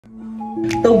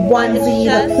The onesie,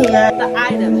 the pants, the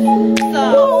items.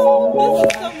 So this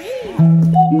is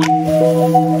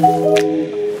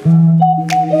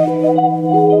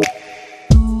so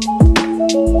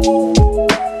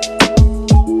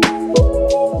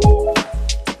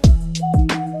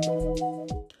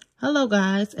Hello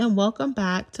guys, and welcome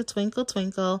back to Twinkle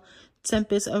Twinkle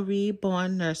Tempest a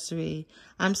Reborn Nursery.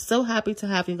 I'm so happy to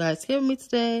have you guys here with me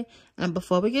today. And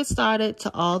before we get started,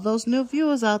 to all those new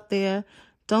viewers out there,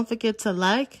 don't forget to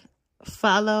like,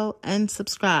 follow, and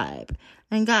subscribe.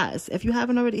 And guys, if you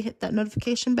haven't already hit that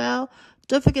notification bell,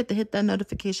 don't forget to hit that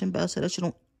notification bell so that you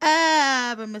don't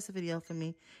ever miss a video from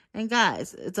me. And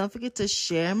guys, don't forget to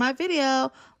share my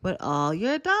video with all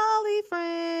your dolly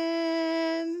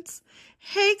friends.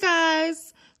 Hey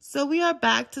guys, so we are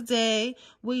back today.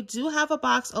 We do have a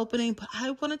box opening, but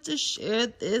I wanted to share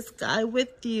this guy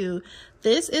with you.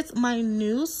 This is my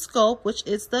new scope, which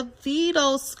is the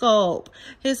Vito scope.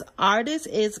 His artist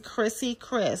is Chrissy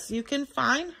Chris. You can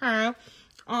find her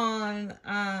on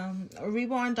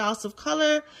Reborn Dolls of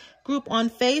Color group on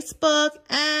Facebook,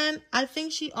 and I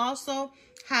think she also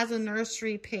has a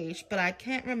nursery page, but I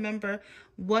can't remember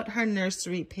what her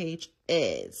nursery page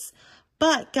is.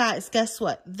 But guys, guess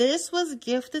what? This was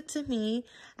gifted to me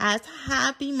as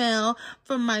Happy Mail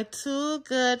from my two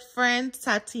good friends,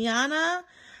 Tatiana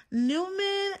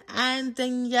Newman and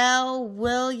Danielle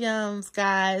Williams,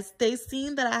 guys. They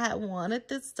seen that I had wanted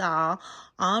this doll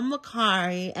on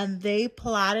Macari, and they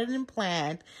plotted and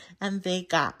planned, and they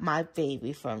got my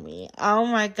baby for me. Oh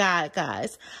my God,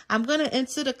 guys. I'm going to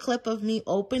insert a clip of me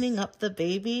opening up the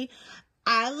baby.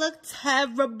 I look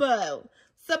terrible.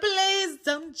 So please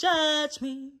don't judge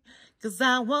me, because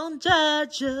I won't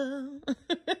judge you.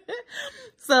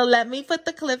 So let me put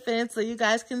the clip in so you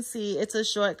guys can see. It's a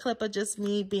short clip of just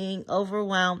me being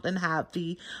overwhelmed and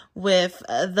happy with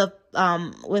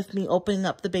with me opening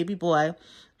up the baby boy.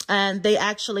 And they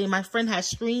actually, my friend has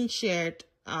screen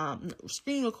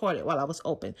recorded while I was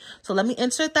open. So let me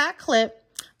insert that clip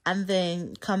and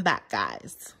then come back,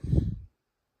 guys.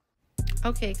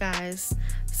 Okay guys,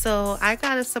 so I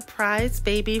got a surprise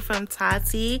baby from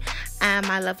Tati and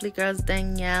my lovely girls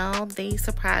Danielle. They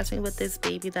surprised me with this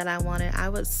baby that I wanted. I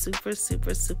was super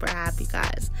happy,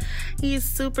 guys. He's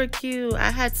super cute.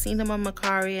 I had seen him on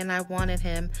Macari and I wanted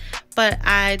him, but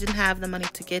I didn't have the money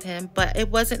to get him. But it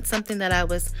wasn't something that I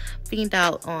was fiend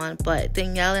out on, but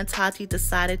Danielle and Tati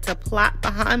decided to plot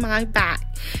behind my back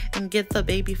and get the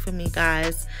baby for me,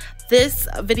 guys. This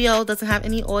video doesn't have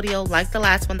any audio like the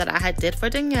last one that I had did for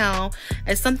Danielle.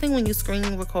 It's something when you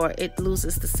screen record, it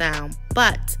loses the sound.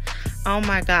 But, oh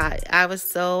my God, I was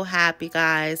so happy,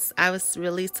 guys. I was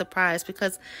really surprised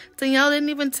because Danielle didn't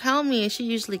even tell me, and she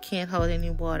usually can't hold any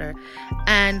water.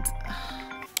 And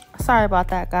sorry about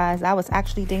that, guys. That was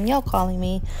actually Danielle calling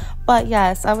me. But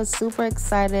yes, I was super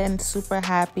excited and super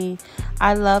happy.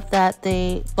 I love that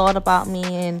they thought about me,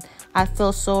 and I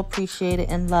feel so appreciated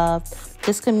and loved.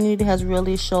 This community has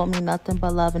really showed me nothing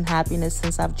but love and happiness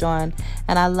since I've joined.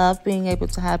 And I love being able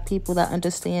to have people that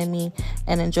understand me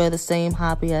and enjoy the same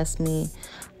hobby as me.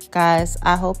 Guys,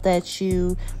 I hope that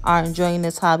you are enjoying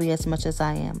this hobby as much as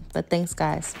I am. But thanks,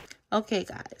 guys. Okay,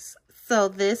 guys. So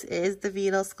this is the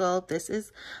Vito scope. This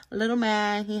is a little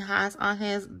man. He has on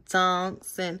his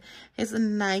dunks and his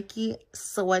Nike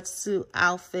sweatsuit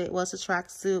outfit. Well, it's a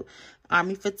tracksuit,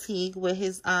 army fatigue with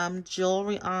his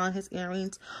jewelry on, his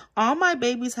earrings. All my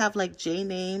babies have like J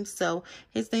names, so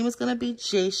his name is gonna be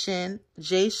Jason.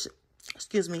 Jason.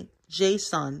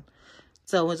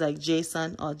 So it's like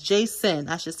Jason or Jason.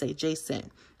 I should say Jason,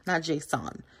 not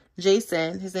Jason.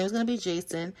 Jason. His name is gonna be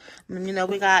Jason. And, you know,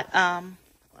 we got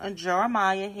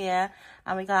Jeremiah here,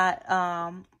 and we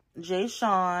got Jay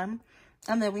Sean,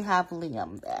 and then we have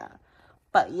Liam there.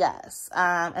 But yes,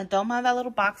 and don't mind that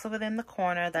little box over there in the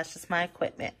corner. That's just my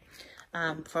equipment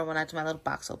for when I do my little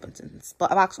box openings and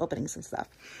stuff.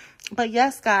 But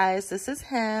yes, guys, this is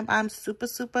him. I'm super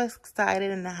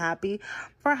excited and happy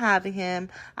for having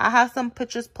him. I have some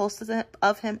pictures posted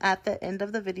of him at the end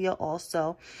of the video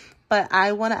also. But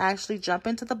I want to actually jump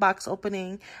into the box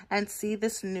opening and see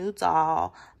this new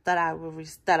doll that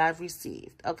I've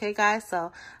received. Okay, guys,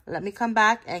 so let me come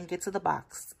back and get to the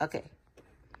box. Okay.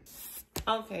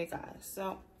 Okay, guys,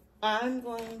 so I'm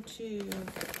going to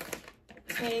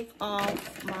take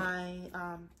off my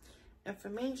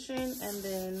information, and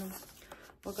then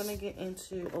we're going to get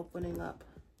into opening up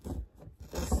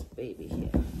this baby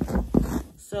here.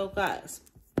 So, guys,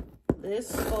 this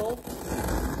scope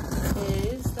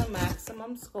is the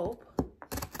Maximum scope.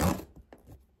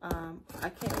 I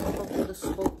can't remember who the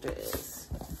sculptor is,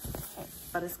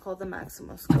 but it's called the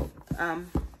Maxima scope. Let's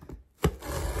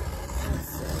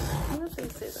see. What did they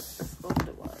say that's the scope?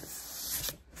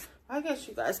 I guess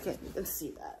you guys can't even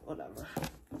see that, whatever.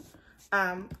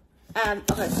 And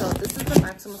okay, so this is the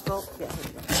Maxima sculpt. Yeah, here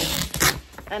we go.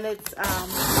 And it's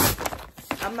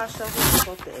I'm not sure who the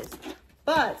sculptor is,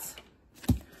 but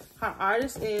her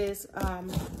artist is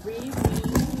Reborn.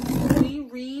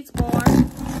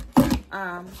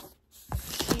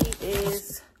 She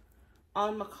is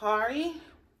on Macari.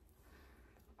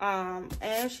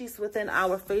 And she's within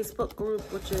our Facebook group,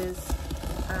 which is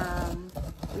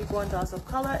Reborn Dolls of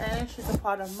Color, and she's a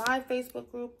part of my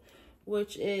Facebook group,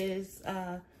 which is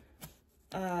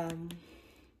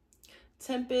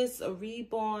Tempest,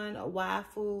 Reborn,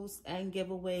 waffles, and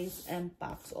giveaways and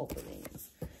box openings.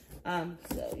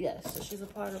 So yes, so she's a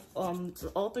part of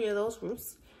all three of those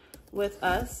groups with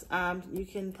us. You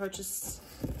can purchase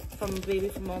from Baby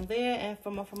from on there and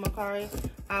from Macari.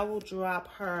 I will drop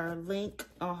her link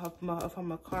on her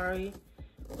from Macari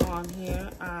on here.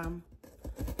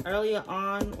 Earlier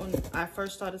on, when I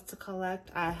first started to collect,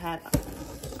 I had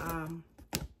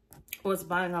was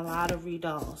buying a lot of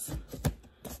dolls.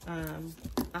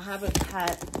 I haven't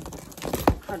had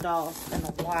her dolls in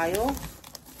a while,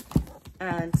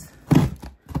 and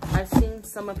I've seen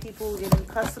some of people getting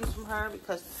customs from her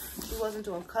because she wasn't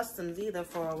doing customs either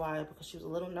for a while because she was a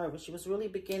little nervous. She was really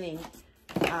beginning,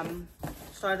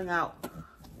 starting out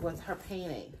with her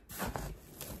painting.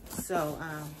 So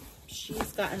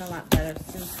she's gotten a lot better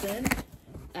since then,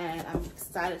 and I'm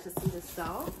excited to see this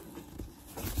doll.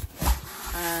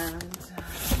 And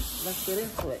let's get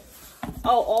into it.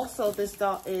 Oh, also this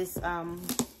doll is what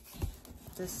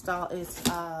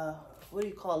do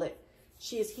you call it?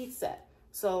 She is heat set.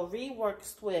 So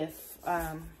works with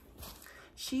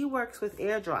she works with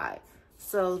air dry.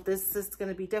 So this is going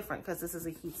to be different because this is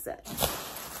a heat set.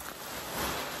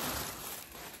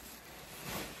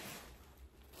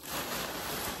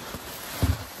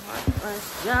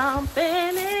 Let's jump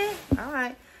in it. All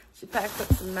right. She packed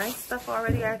up some nice stuff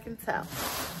already, I can tell.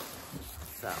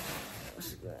 So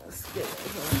let's get it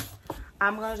here.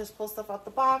 I'm going to just pull stuff out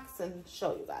the box and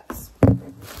show you guys.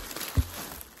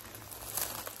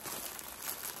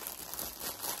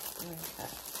 Okay.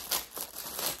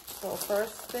 So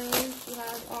first thing she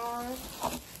has on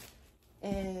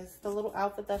is the little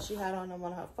outfit that she had on in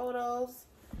one of her photos.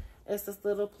 It's this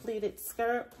little pleated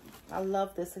skirt. I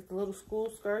love this. It's the little school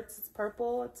skirts. It's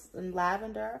purple. It's in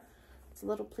lavender. It's a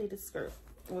little pleated skirt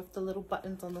with the little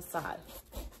buttons on the side.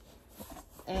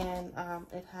 And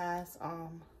it has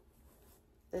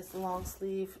this long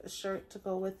sleeve shirt to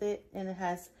go with it. And it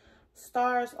has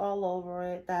stars all over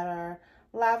it that are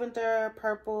lavender,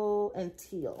 purple, and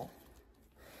teal.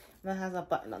 And it has a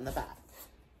button on the back.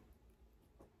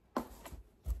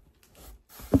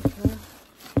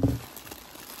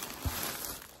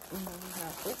 And then we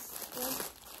have this one.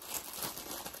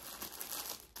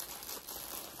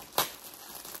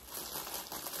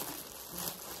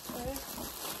 Okay.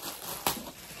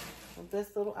 So this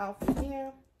little outfit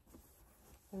here.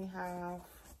 We have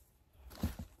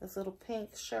this little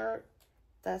pink shirt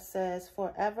that says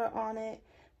forever on it.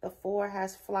 The 4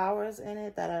 has flowers in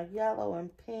it that are yellow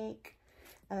and pink.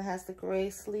 And it has the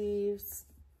gray sleeves.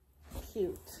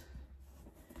 Cute.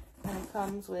 And it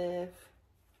comes with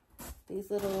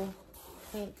these little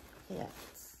pink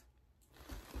pants.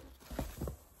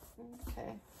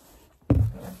 Okay.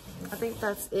 I think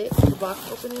that's it. The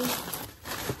box opening.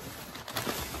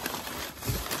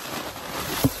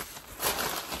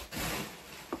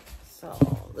 So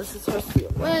this is her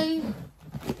COA.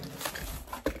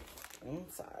 I'm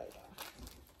sorry.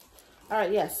 All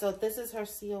right, yeah, so this is her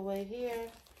COA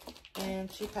here.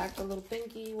 And she packed a little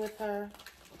binky with her.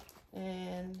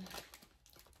 And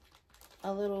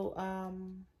a little,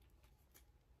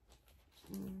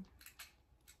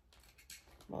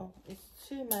 well, it's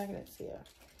 2 magnets here.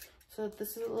 So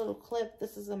this is a little clip.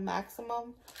 This is a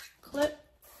Maximum clip.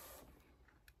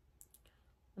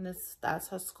 And that's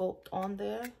her sculpt on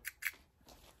there.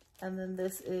 And then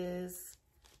this is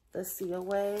the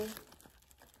COA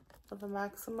for the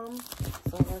Maximum.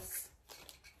 So let's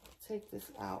take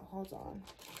this out. Hold on.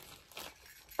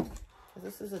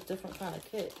 This is a different kind of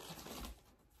kit.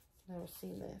 Never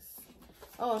seen this.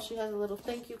 Oh, she has a little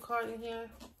thank you card in here.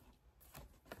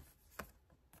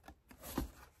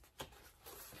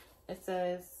 It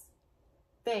says,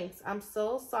 thanks. I'm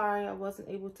so sorry I wasn't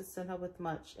able to send her with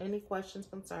much. Any questions,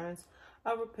 concerns,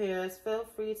 or repairs, feel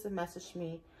free to message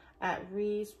me at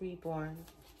Reborn.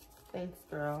 Thanks,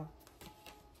 girl.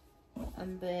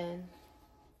 And then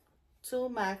 2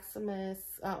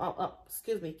 Maximus,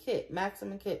 kit,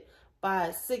 Maximum kit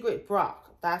by Sigrid Bock.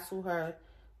 That's who her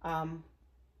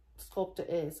sculptor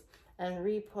is. And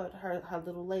put her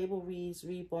little label, reads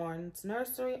Reborn's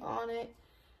Nursery on it.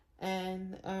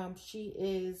 And she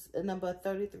is number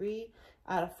 33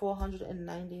 out of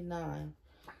 499.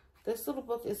 This little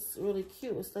book is really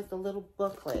cute. It's like a little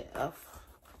booklet of,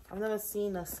 I've never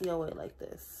seen a COA like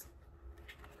this.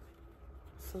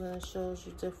 So then it shows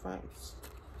you different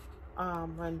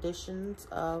renditions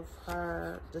of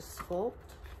the sculpt.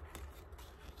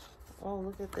 Oh,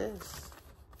 look at this.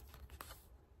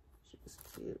 She's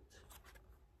cute.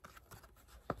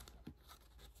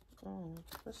 Oh,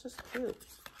 that's just cute.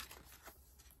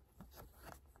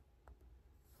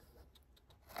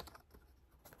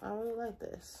 I really like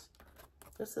this.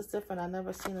 This is different. I've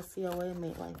never seen a COA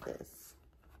made like this.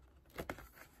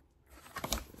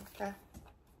 Okay.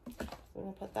 We're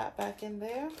going to put that back in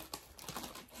there.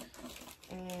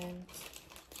 And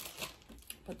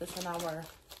put this in our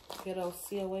ghetto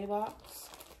COA box.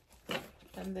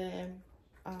 And then,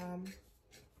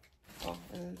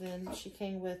 and then she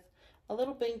came with a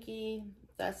little binky.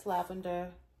 That's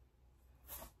lavender.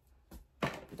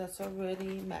 That's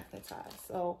already magnetized.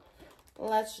 So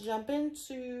let's jump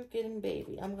into getting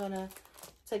baby. I'm gonna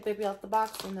take baby out the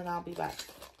box and then I'll be back.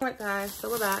 All right, guys, so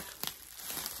we're back.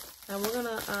 And we're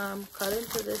gonna cut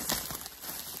into this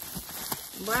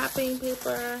wrapping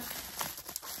paper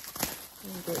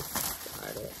and get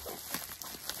started.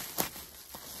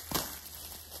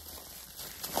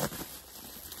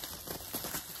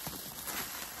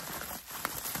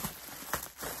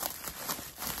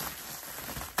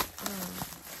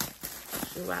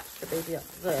 She wraps the baby up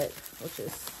good, which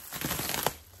is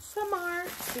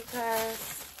smart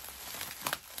because,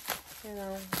 you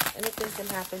know, anything can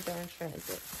happen during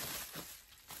transit.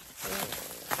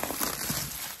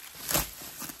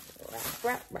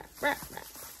 Wrap, wrap, wrap, wrap, wrap.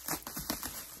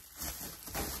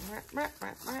 Wrap, wrap,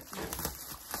 wrap, wrap, wrap.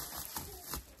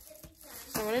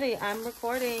 So ready, I'm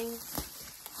recording.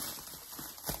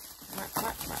 Wrap,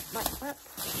 wrap, wrap, wrap, wrap.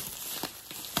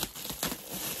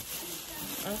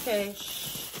 Okay,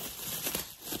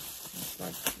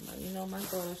 like, you know my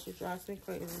daughter, she drives me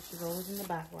crazy. She's always in the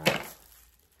background.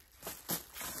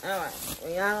 Alright,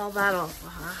 we got all that off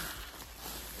of her.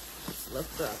 Just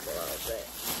lift her up a little bit.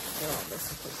 Oh,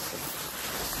 this is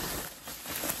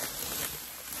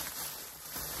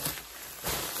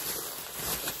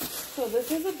so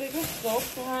this is a bigger scope,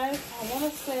 guys. I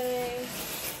want to say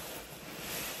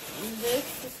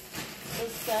this is the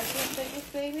second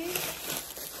biggest baby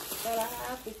that I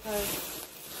have because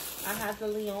I had the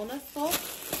Leona scope,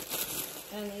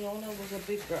 and Leona was a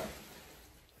big girl.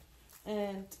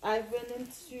 And I've been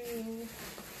into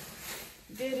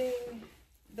getting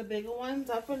the bigger ones.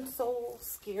 I've been so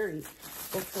scary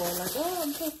before, like, oh,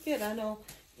 I'm so scared. I know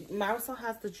Marisol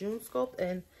has the June scope,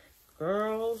 and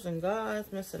girls and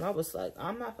guys missing. I was like,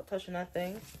 I'm not touching that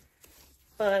thing.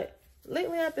 But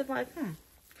lately I've been like,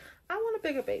 I want a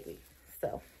bigger baby.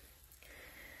 So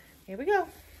here we go.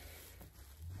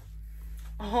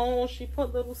 Oh, she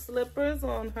put little slippers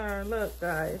on her. Look,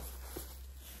 guys.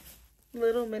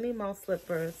 Little Minnie Mouse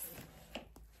slippers.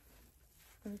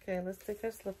 Okay, let's take her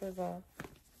slippers off.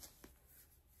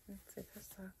 Let's take her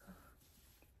sock off.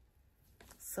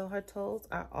 So her toes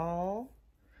are all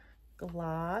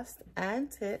glossed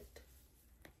and tipped.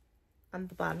 And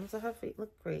the bottoms of her feet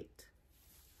look great.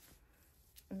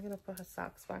 I'm going to put her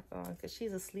socks back on because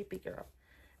she's a sleepy girl.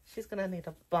 She's going to need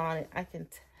a bonnet, I can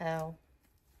tell.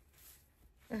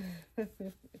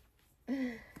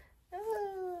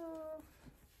 Oh.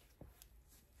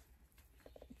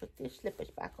 Put these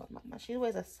slippers back on, Mama. She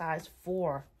wears a size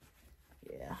 4.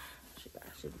 Yeah,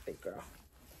 she's a big girl.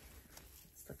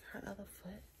 Let's look at her other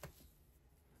foot.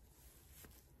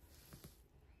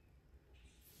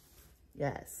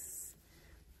 Yes,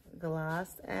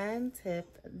 glossed and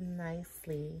tipped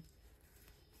nicely.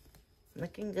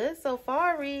 Looking good so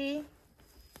far, Ree.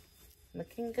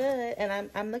 Looking good.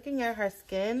 And I'm looking at her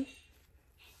skin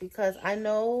because I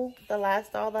know the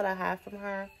last doll that I had from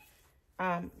her,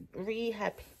 Ree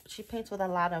she paints with a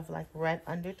lot of like red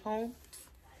undertone.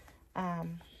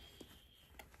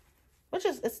 Which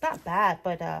is, it's not bad,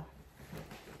 but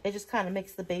it just kind of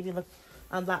makes the baby look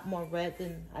a lot more red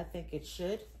than I think it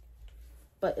should.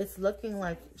 But it's looking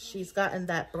like she's gotten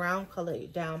that brown color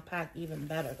down pat even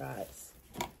better, guys.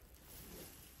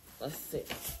 Let's see.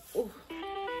 Ooh.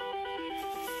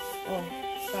 Oh,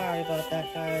 sorry about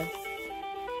that, guys.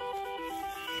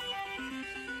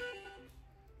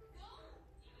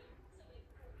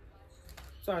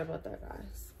 Sorry about that,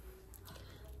 guys.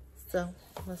 So,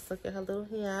 let's look at her little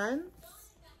hands.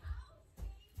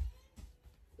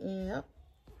 Yep.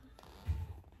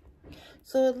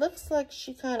 So, it looks like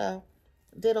she kind of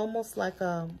did almost like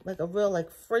a real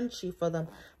like Frenchie for them,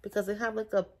 because they have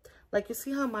like you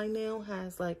see how my nail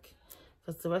has like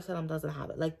because the rest of them doesn't have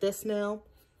it. Like this nail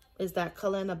is that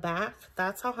color in the back.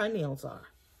 That's how her nails are.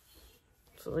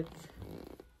 So like,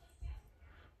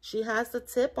 she has the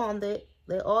tip on it.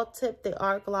 They all tip. They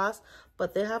are gloss,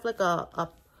 but they have like a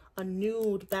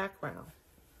nude background.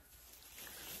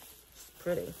 It's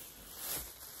pretty.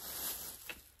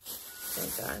 Okay,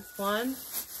 guys. 1,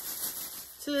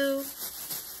 2,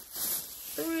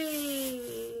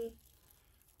 3.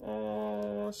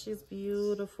 Oh, she's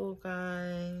beautiful,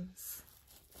 guys.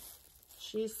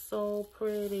 She's so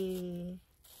pretty.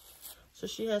 So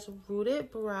she has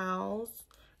rooted brows,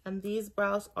 and these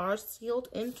brows are sealed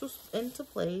into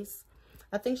place.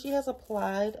 I think she has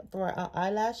applied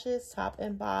eyelashes, top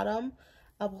and bottom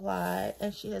applied,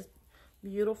 and she has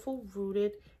beautiful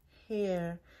rooted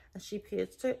hair. And she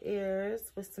pierced her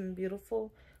ears with some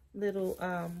beautiful little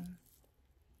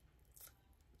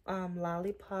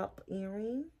lollipop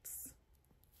earrings.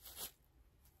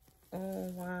 Oh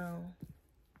wow.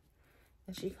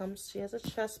 And she has a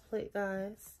chest plate,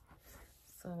 guys.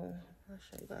 So I'll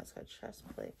show you guys her chest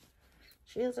plate.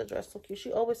 She has a dress so cute.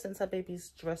 She always sends her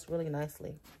babies dressed really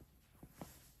nicely.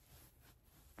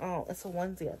 Oh, it's a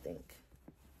onesie, I think.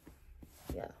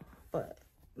 Yeah, but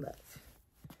look.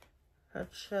 Her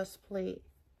chest plate.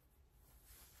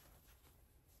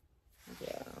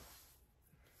 Yeah.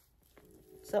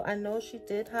 So I know she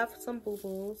did have some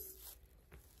boo-boos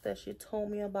that she told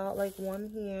me about, like one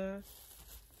here.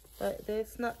 But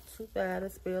it's not too bad.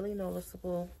 It's barely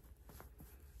noticeable.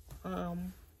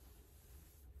 And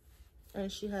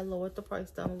she had lowered the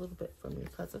price down a little bit for me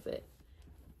because of it.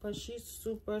 But she's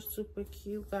super, super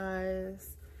cute,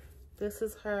 guys. This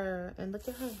is her. And look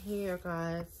at her hair,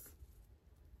 guys.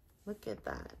 Look at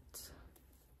that.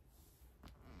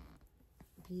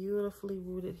 Beautifully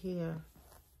rooted hair.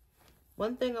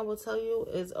 One thing I will tell you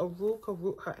is a root could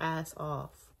root her ass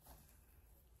off.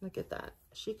 Look at that.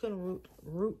 She can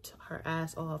root her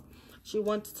ass off. She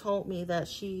once told me that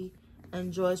she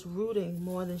enjoys rooting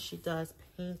more than she does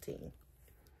painting.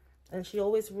 And she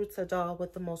always roots her doll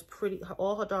with the most pretty,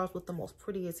 all her dolls with the most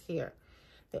prettiest hair.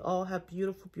 They all have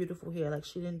beautiful, beautiful hair.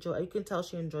 Like you can tell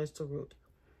she enjoys to root.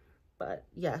 But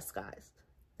yes, guys,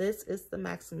 this is the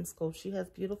Maxima sculpt. She has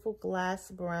beautiful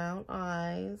glass brown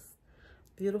eyes,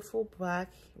 beautiful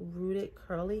black rooted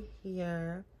curly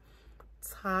hair,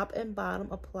 top and bottom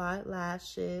applied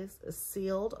lashes,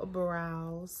 sealed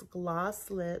brows, gloss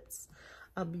lips,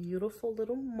 a beautiful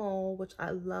little mole, which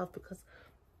I love because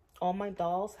all my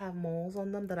dolls have moles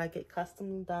on them that I get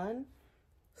custom done.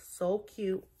 So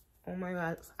cute. Oh my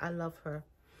God, I love her.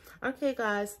 Okay,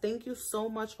 guys, thank you so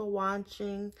much for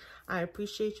watching. I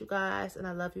appreciate you guys, and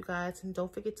I love you guys. And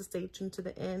don't forget to stay tuned to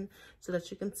the end so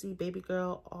that you can see baby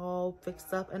girl all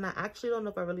fixed up. And I actually don't know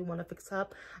if I really want to fix her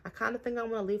up. I kind of think I'm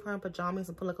going to leave her in pajamas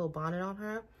and put like a bonnet on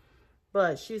her.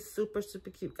 But she's super, super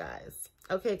cute, guys.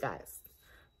 Okay, guys.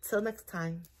 Till next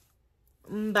time.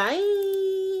 Bye.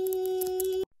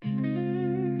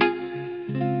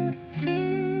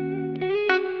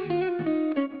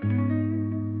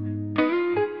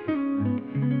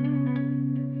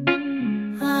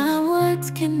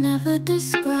 Can never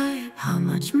describe how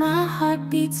much my heart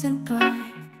beats and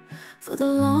thrive for the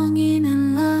longing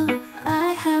and love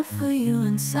I have for you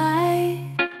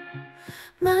inside.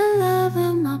 My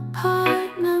lover, my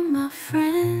partner, my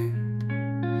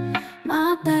friend,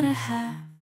 my better half.